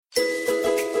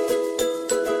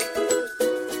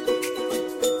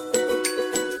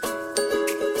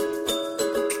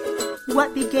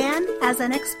What began as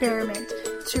an experiment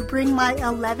to bring my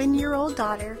 11-year-old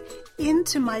daughter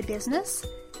into my business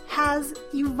has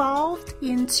evolved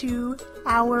into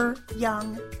Our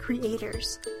Young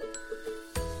Creators,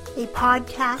 a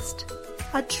podcast,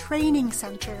 a training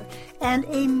center, and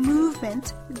a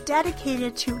movement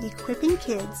dedicated to equipping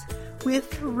kids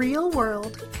with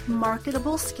real-world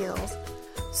marketable skills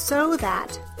so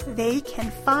that they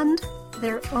can fund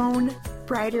their own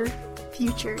brighter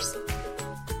futures.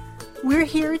 We're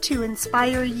here to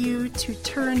inspire you to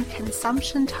turn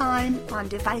consumption time on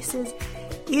devices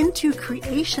into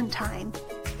creation time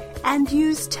and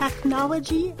use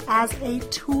technology as a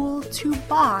tool to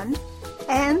bond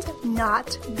and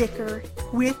not bicker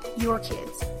with your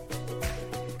kids.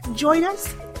 Join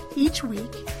us each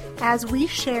week as we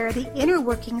share the inner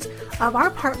workings of our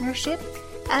partnership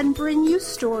and bring you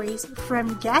stories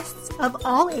from guests of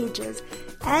all ages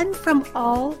and from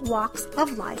all walks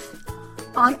of life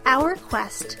on our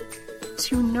quest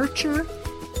to nurture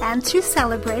and to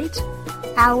celebrate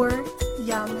our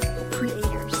young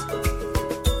creators.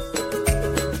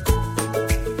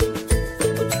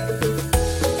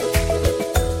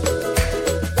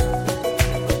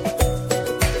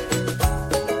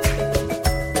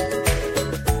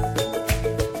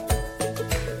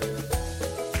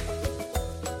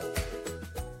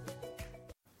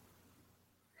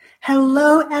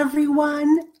 Hello,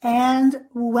 everyone, and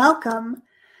welcome.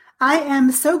 I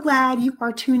am so glad you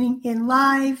are tuning in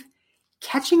live,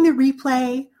 catching the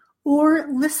replay, or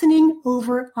listening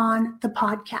over on the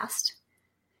podcast.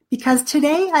 Because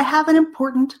today I have an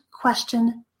important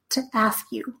question to ask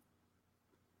you.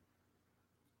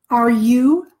 Are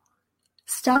you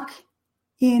stuck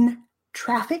in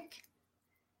traffic?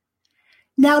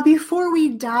 Now, before we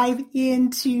dive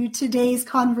into today's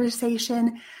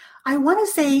conversation, I want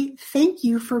to say thank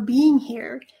you for being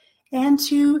here and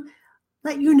to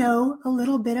let you know a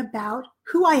little bit about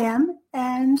who I am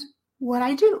and what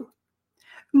I do.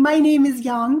 My name is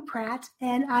Yang Pratt,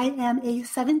 and I am a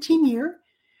 17-year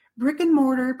brick and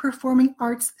mortar performing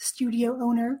arts studio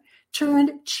owner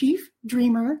turned chief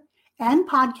dreamer and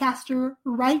podcaster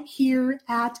right here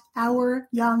at Our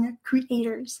Young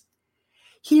Creators.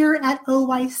 Here at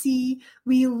OYC,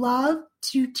 we love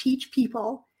to teach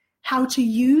people how to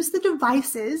use the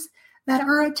devices that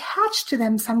are attached to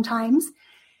them sometimes,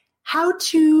 how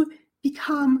to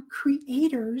become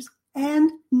creators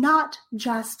and not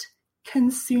just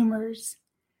consumers.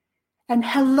 And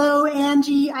hello,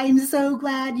 Angie. I'm so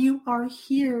glad you are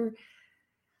here.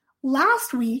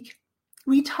 Last week,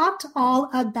 we talked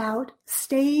all about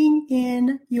staying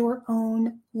in your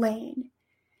own lane.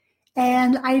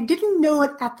 And I didn't know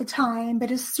it at the time,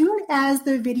 but as soon as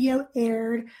the video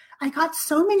aired, I got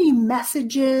so many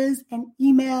messages and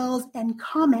emails and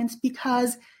comments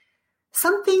because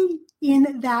something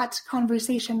in that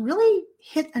conversation really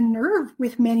hit a nerve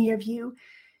with many of you.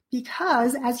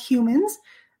 Because as humans,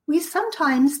 we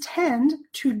sometimes tend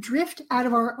to drift out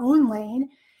of our own lane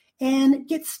and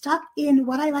get stuck in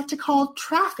what I like to call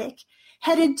traffic,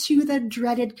 headed to the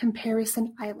dreaded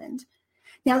comparison island.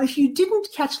 Now, if you didn't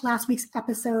catch last week's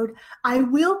episode, I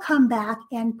will come back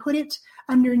and put it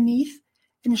underneath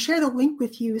and share the link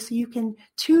with you so you can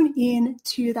tune in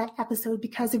to that episode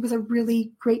because it was a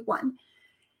really great one.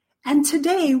 And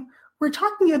today, we're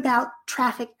talking about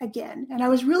traffic again. And I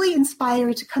was really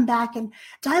inspired to come back and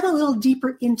dive a little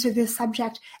deeper into this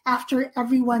subject after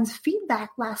everyone's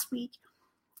feedback last week.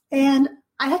 And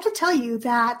I have to tell you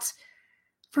that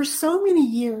for so many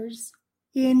years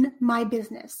in my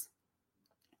business,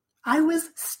 I was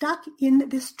stuck in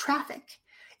this traffic,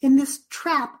 in this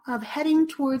trap of heading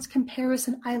towards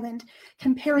comparison island,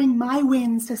 comparing my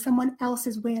wins to someone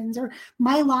else's wins or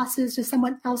my losses to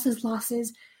someone else's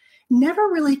losses, never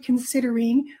really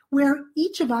considering where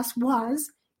each of us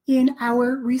was in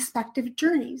our respective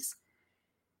journeys.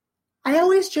 I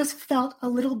always just felt a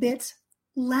little bit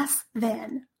less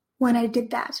than when I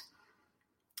did that.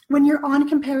 When you're on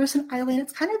comparison island,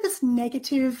 it's kind of this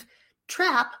negative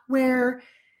trap where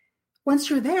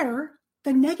once you're there,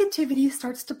 the negativity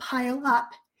starts to pile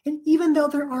up. And even though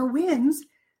there are wins,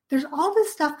 there's all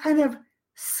this stuff kind of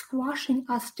squashing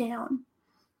us down.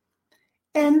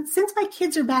 And since my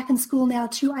kids are back in school now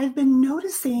too, I've been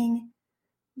noticing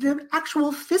the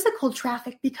actual physical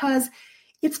traffic because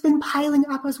it's been piling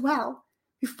up as well.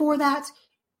 Before that,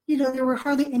 there were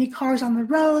hardly any cars on the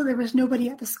road. There was nobody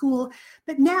at the school.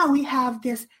 But now we have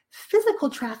this physical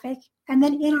traffic. And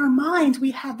then in our minds,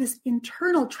 we have this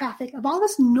internal traffic of all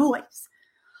this noise,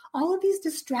 all of these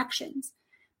distractions,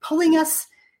 pulling us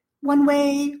one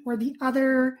way or the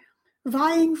other,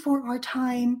 vying for our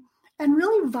time, and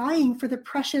really vying for the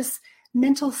precious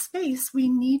mental space we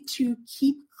need to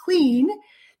keep clean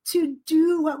to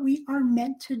do what we are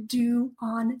meant to do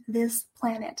on this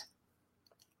planet.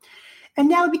 And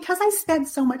now, because I spent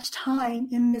so much time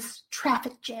in this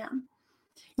traffic jam,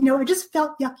 it just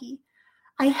felt yucky.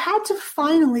 I had to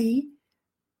finally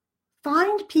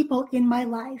find people in my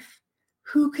life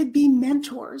who could be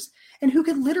mentors and who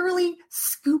could literally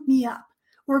scoop me up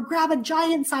or grab a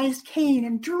giant-sized cane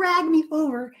and drag me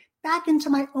over back into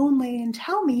my own lane and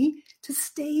tell me to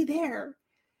stay there.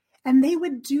 And they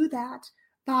would do that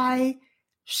by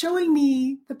showing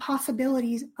me the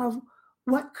possibilities of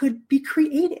what could be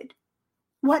created.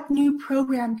 What new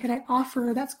program could I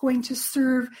offer that's going to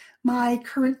serve my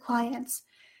current clients?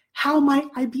 How might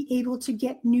I be able to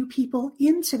get new people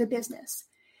into the business?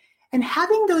 And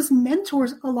having those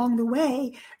mentors along the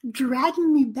way,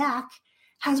 dragging me back,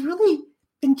 has really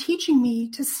been teaching me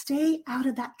to stay out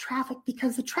of that traffic,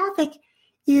 because the traffic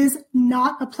is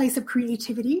not a place of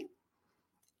creativity.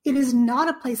 It is not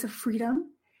a place of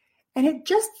freedom. And it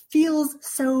just feels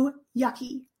so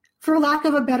yucky, for lack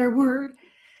of a better word.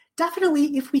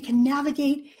 Definitely, if we can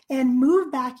navigate and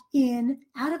move back in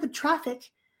out of the traffic,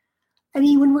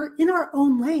 when we're in our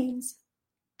own lanes,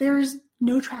 there's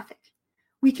no traffic.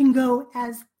 We can go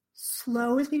as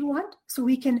slow as we want, so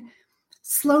we can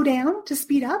slow down to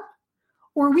speed up,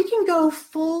 or we can go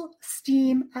full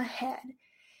steam ahead.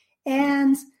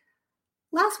 And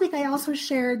last week, I also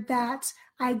shared that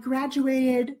I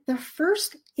graduated the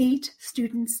first 8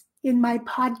 students in my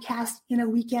podcast in a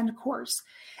weekend course.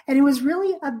 And it was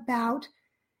really about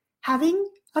having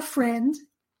a friend,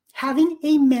 having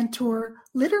a mentor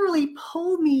literally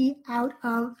pull me out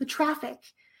of the traffic,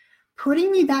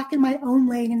 putting me back in my own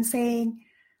lane and saying,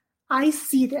 I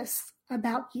see this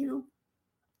about you.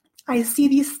 I see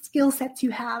these skill sets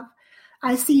you have.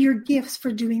 I see your gifts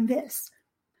for doing this.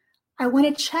 I want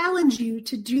to challenge you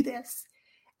to do this.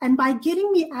 And by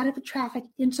getting me out of the traffic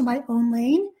into my own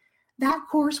lane, that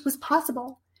course was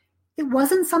possible. It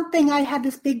wasn't something I had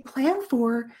this big plan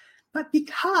for, but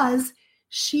because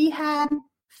she had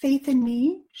faith in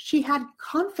me, she had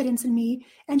confidence in me,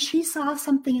 and she saw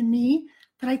something in me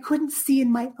that I couldn't see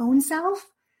in my own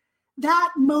self,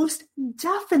 that most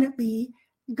definitely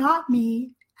got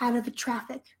me out of the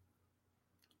traffic.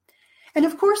 And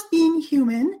of course, being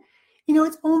human,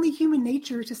 it's only human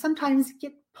nature to sometimes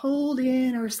get pulled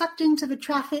in or sucked into the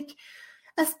traffic,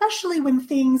 especially when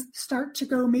things start to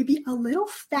go maybe a little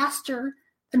faster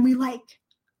than we like.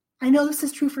 I know this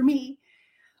is true for me.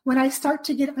 When I start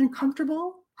to get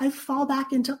uncomfortable, I fall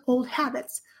back into old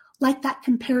habits, like that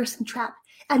comparison trap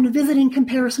and visiting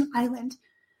Comparison Island.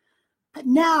 But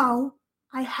now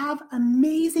I have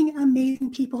amazing,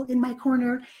 amazing people in my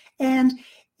corner, and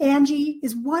Angie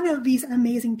is one of these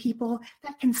amazing people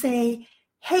that can say,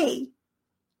 hey,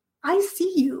 I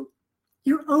see you.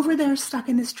 You're over there stuck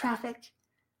in this traffic.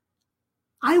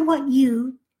 I want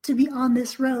you to be on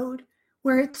this road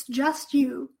where it's just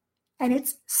you and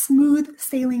it's smooth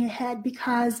sailing ahead,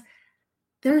 because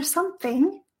there's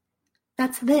something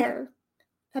that's there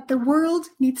that the world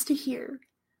needs to hear.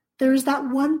 There's that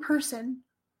one person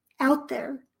out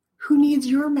there who needs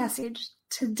your message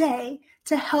today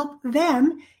to help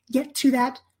them get to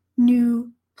that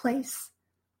new place.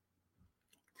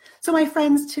 So my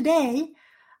friends, today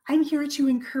I'm here to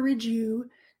encourage you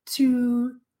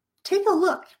to take a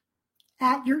look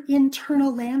at your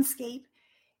internal landscape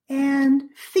and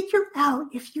figure out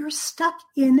if you're stuck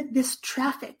in this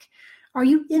traffic. Are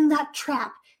you in that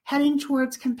trap heading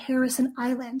towards Comparison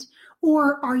Island?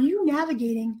 Or are you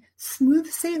navigating smooth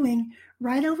sailing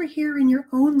right over here in your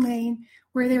own lane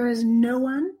where there is no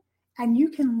one and you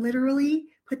can literally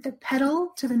put the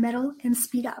pedal to the metal and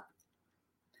speed up?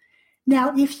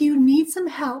 Now, if you need some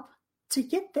help to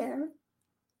get there,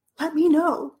 let me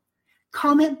know.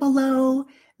 Comment below,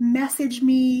 message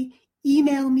me,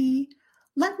 email me.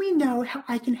 Let me know how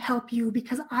I can help you,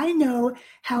 because I know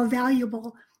how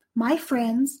valuable my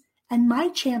friends and my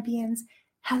champions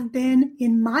have been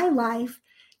in my life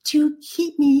to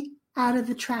keep me out of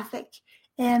the traffic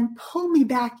and pull me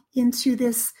back into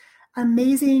this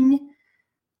amazing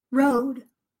road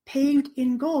paved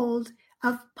in gold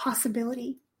of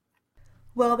possibility.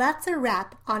 Well, that's a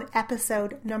wrap on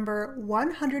episode number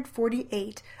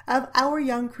 148 of Our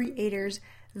Young Creators,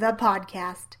 the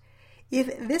podcast.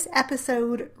 If this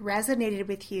episode resonated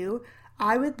with you,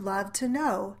 I would love to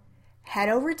know. Head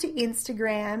over to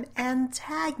Instagram and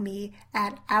tag me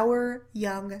at Our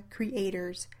Young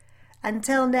Creators.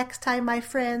 Until next time, my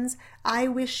friends, I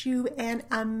wish you an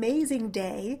amazing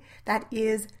day that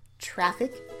is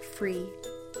traffic-free.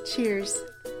 Cheers.